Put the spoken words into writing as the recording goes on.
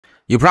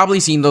You've probably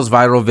seen those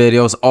viral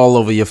videos all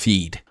over your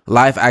feed.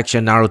 Live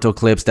action Naruto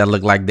clips that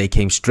look like they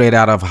came straight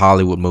out of a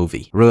Hollywood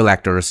movie. Real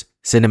actors,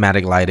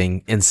 cinematic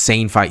lighting,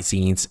 insane fight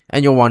scenes,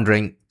 and you're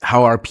wondering,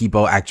 how are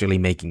people actually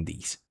making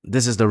these?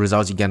 This is the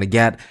results you're gonna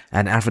get,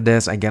 and after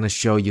this, I'm gonna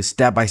show you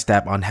step by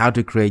step on how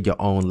to create your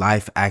own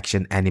live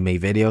action anime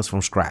videos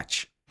from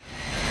scratch.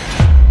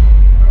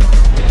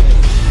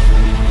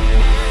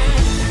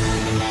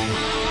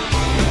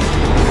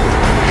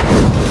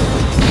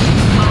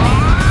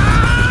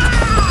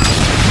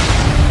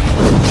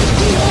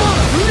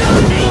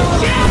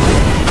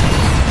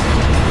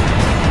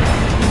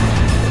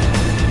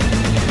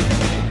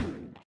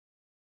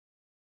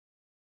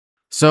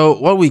 So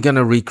what we're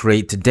gonna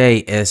recreate today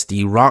is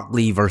the Rock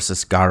Lee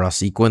versus Gaara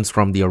sequence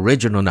from the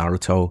original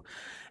Naruto.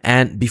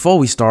 And before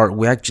we start,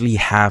 we actually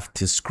have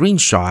to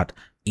screenshot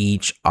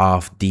each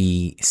of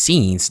the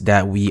scenes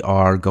that we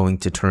are going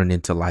to turn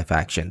into live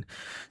action.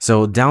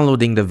 So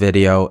downloading the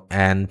video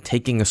and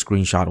taking a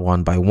screenshot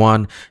one by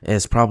one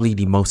is probably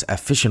the most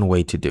efficient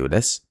way to do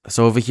this.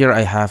 So over here,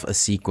 I have a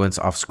sequence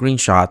of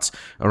screenshots,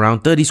 around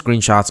 30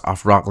 screenshots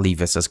of Rock Lee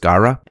versus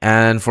Gaara.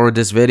 And for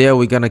this video,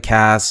 we're gonna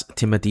cast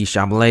Timothée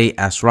Chalamet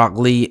as Rock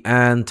Lee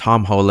and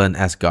Tom Holland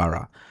as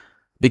Gaara,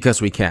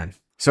 because we can.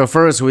 So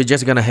first, we're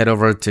just gonna head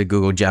over to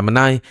Google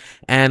Gemini,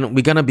 and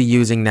we're gonna be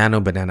using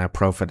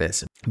NanoBananaPro for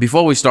this.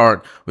 Before we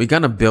start, we're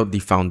gonna build the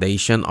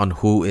foundation on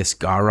who is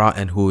Gaara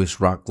and who is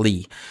Rock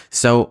Lee.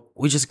 So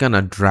we're just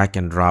gonna drag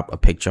and drop a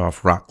picture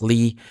of Rock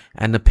Lee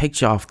and a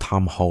picture of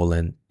Tom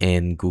Holland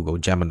in Google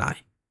Gemini.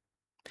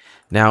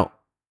 Now,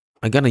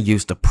 I'm gonna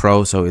use the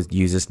Pro, so it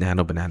uses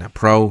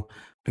NanoBananaPro.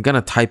 I'm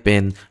gonna type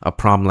in a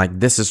prompt like,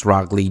 "This is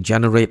Rock Lee,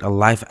 generate a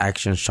live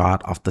action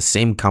shot of the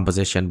same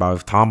composition but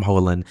with Tom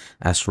Holland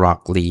as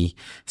Rock Lee,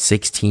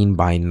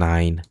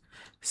 16:9,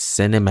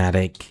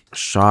 cinematic,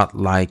 shot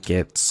like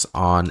it's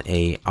on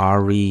a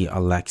Ari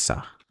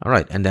Alexa." All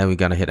right, and then we're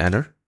gonna hit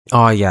enter.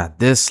 Oh yeah,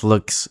 this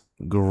looks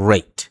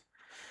great.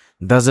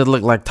 Does it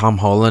look like Tom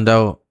Holland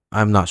though?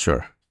 I'm not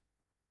sure.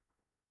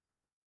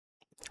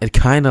 It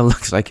kind of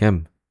looks like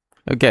him.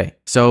 Okay,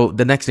 so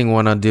the next thing we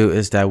want to do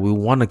is that we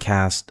want to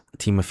cast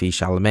Timothée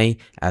Chalamet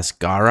as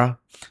Gaara.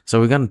 So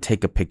we're going to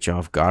take a picture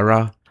of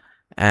Gaara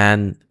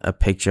and a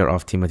picture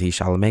of Timothée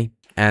Chalamet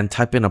and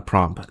type in a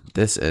prompt.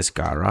 "This is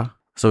Gaara."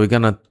 So we're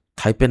going to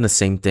type in the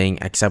same thing,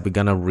 except we're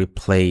going to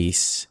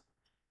replace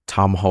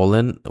Tom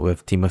Holland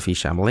with Timothée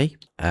Chalamet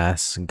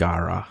as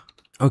Gaara.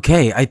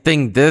 Okay, I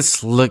think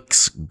this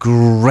looks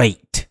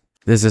great.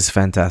 This is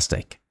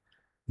fantastic.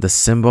 The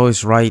symbol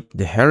is right,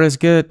 the hair is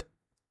good.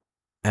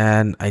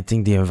 And I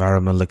think the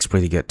environment looks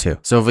pretty good too.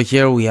 So over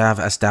here, we have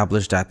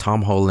established that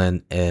Tom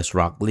Holland is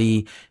Rock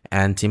Lee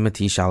and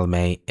Timothée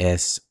Chalamet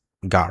is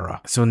Gaara.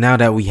 So now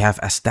that we have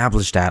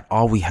established that,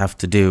 all we have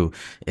to do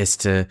is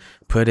to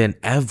put in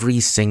every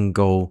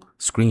single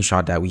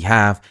screenshot that we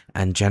have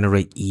and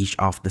generate each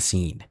of the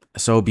scene.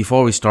 So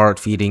before we start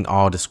feeding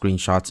all the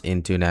screenshots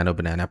into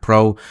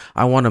NanoBananaPro,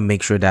 I want to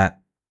make sure that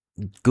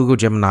Google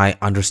Gemini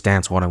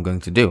understands what I'm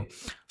going to do.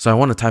 So I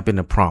want to type in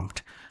a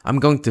prompt. "I'm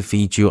going to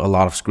feed you a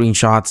lot of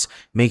screenshots.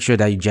 Make sure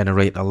that you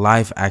generate a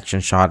live action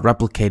shot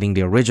replicating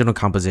the original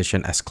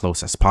composition as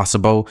close as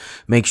possible.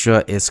 Make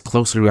sure it's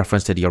closely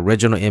referenced to the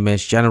original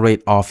image.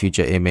 Generate all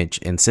future image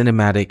in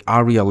cinematic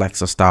Ari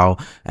Alexa style,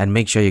 and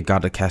make sure you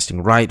got the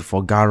casting right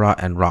for Gaara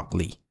and Rock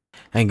Lee."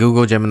 And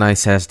Google Gemini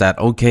says that,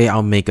 okay,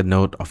 I'll make a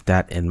note of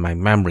that in my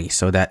memory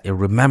so that it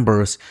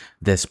remembers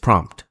this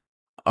prompt.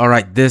 All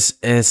right, this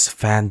is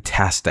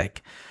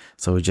fantastic.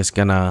 So we're just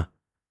gonna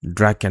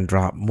drag and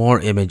drop more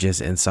images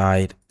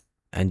inside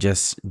and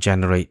just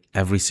generate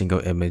every single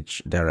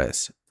image there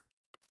is.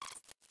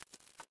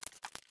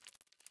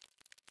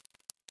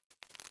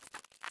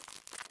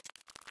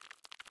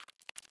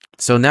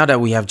 So now that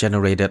we have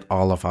generated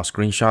all of our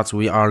screenshots,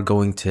 we are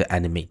going to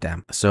animate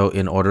them. So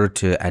in order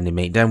to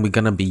animate them, we're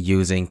going to be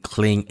using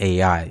KLING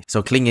AI.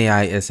 So KLING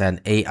AI is an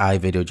AI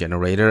video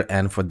generator.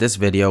 And for this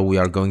video, we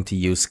are going to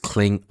use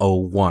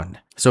KLING01.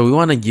 So we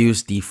want to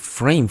use the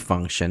frame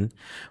function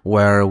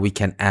where we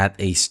can add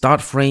a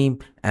start frame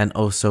and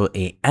also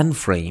a end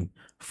frame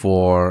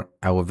for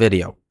our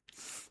video.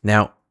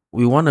 Now,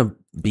 we want to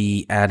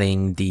be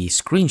adding the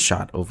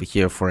screenshot over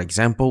here. For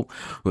example,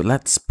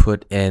 let's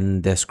put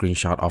in the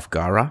screenshot of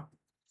Gaara.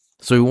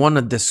 So we want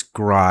to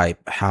describe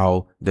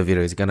how the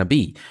video is going to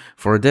be.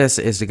 For this,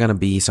 it's going to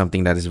be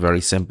something that is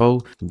very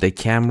simple. The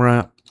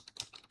camera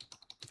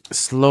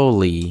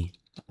slowly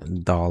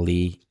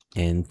dolly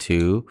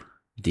into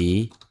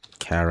the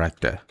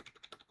character.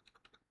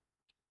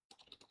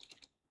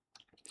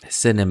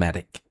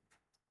 Cinematic.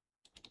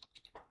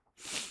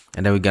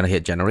 And then we're going to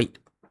hit generate.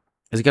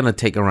 It's going to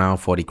take around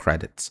 40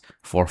 credits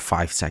for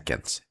 5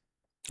 seconds.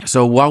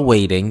 So while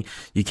waiting,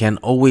 you can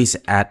always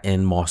add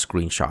in more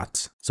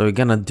screenshots. So we're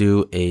going to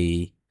do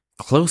a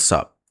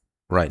close-up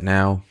right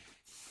now.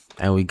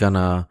 And we're going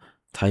to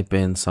type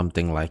in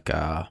something like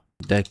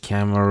the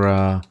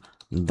camera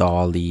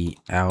dolly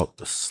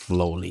out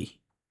slowly.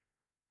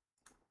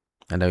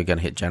 And then we're going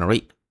to hit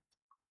generate.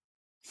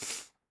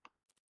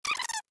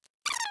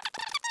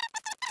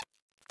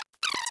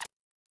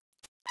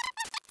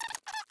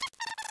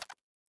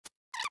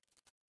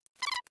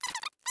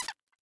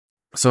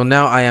 So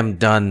now I am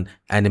done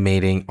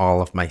animating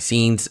all of my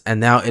scenes, and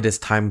now it is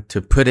time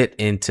to put it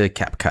into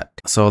CapCut.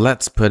 So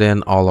let's put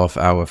in all of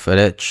our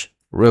footage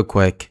real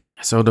quick.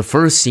 So the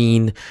first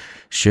scene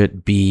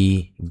should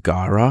be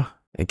Gara.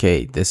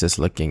 Okay, this is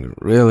looking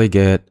really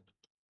good.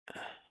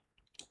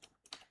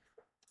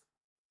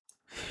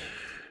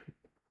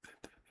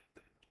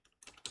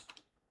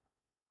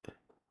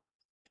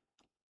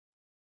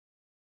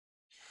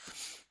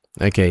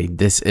 Okay,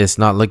 this is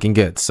not looking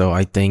good. So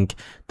I think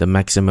the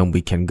maximum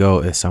we can go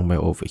is somewhere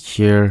over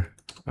here.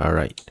 All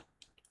right.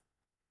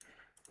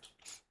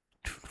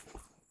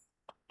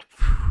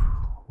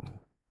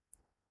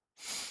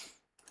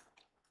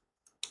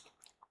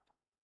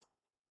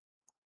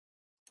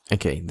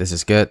 Okay, this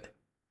is good.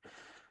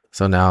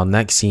 So now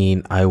next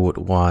scene, I would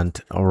want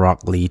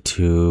Rock Lee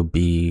to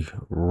be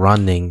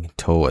running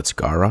towards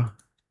Gara.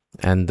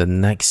 And the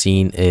next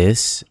scene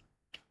is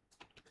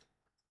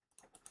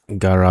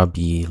Gara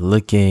be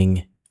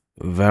looking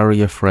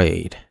very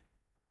afraid.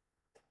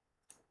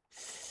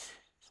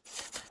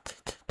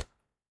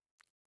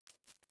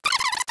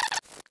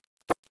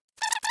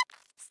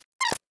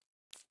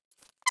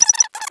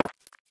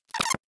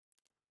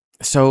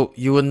 So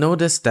you will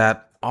notice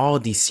that all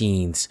these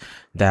scenes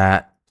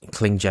that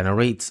Kling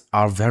generates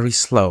are very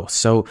slow.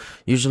 So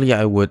usually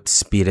I would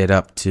speed it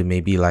up to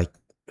maybe like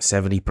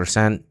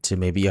 70% to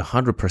maybe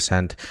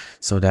 100%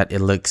 so that it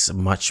looks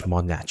much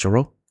more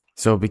natural.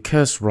 So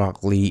because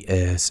Rock Lee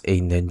is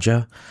a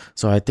ninja,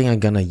 so I think I'm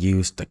gonna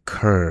use the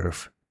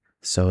curve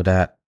so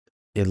that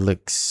it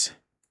looks,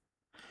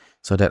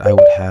 so that I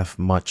would have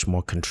much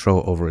more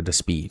control over the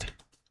speed.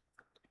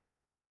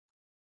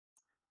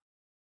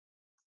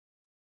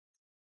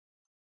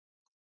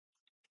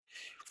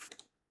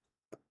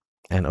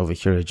 And over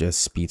here it just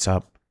speeds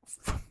up.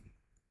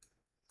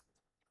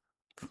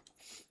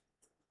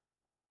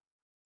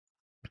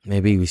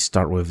 Maybe we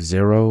start with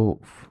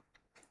 0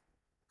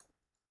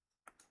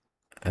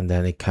 and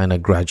then it kind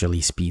of gradually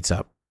speeds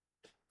up.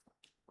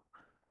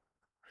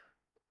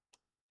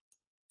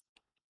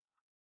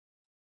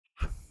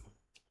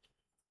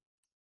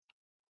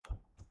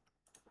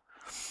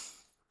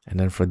 And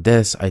then for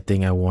this, I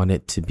think I want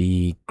it to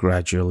be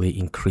gradually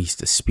increase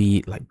the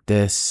speed like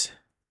this.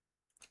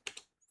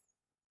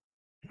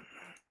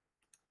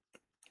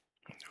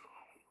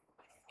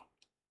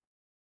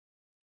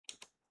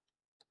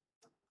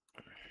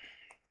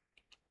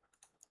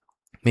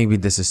 Maybe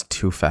this is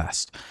too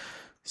fast.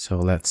 So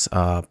let's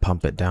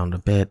pump it down a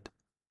bit.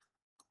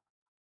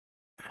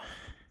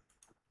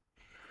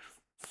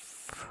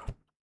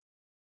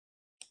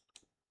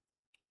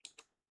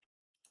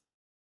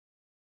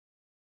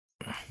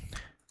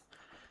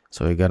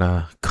 So we're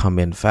gonna come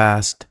in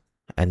fast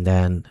and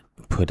then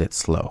put it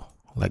slow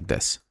like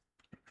this.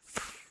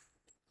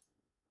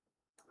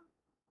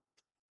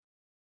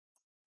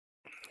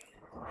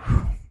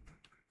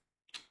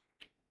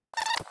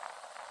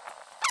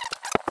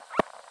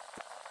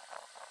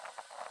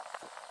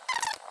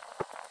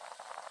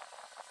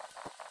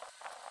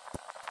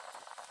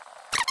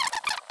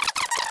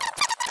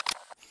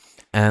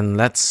 And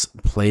let's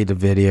play the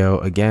video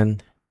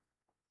again.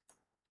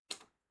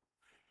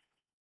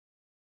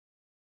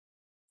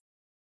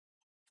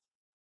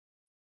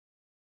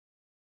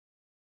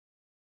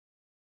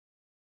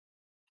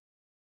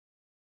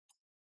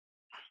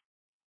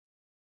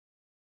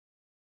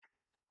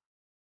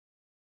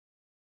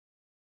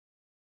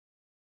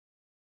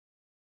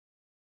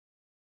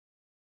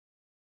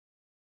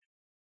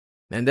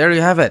 And there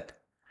you have it.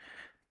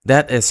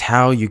 That is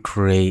how you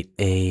create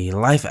a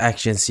live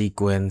action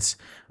sequence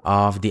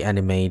of the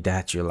anime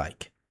that you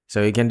like.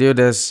 So you can do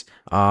this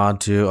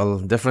to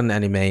a different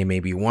anime,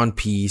 maybe One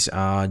Piece,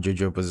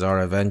 JoJo Bizarre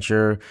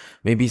Adventure,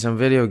 maybe some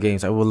video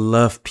games. I would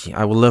love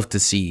to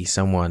see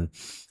someone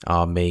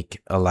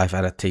make a live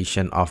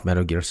adaptation of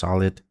Metal Gear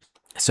Solid.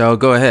 So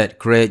go ahead,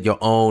 create your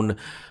own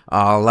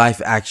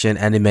live action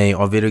anime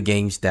or video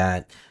games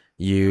that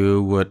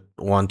you would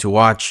want to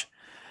watch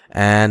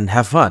and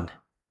have fun.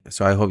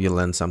 So I hope you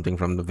learned something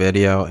from the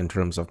video in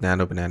terms of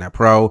NanoBanana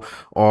Pro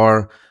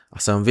or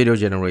some video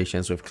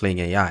generations with KLING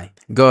AI.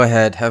 Go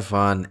ahead, have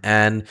fun,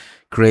 and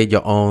create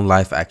your own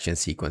live action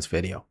sequence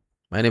video.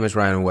 My name is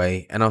Ryan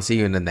Wei, and I'll see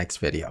you in the next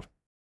video.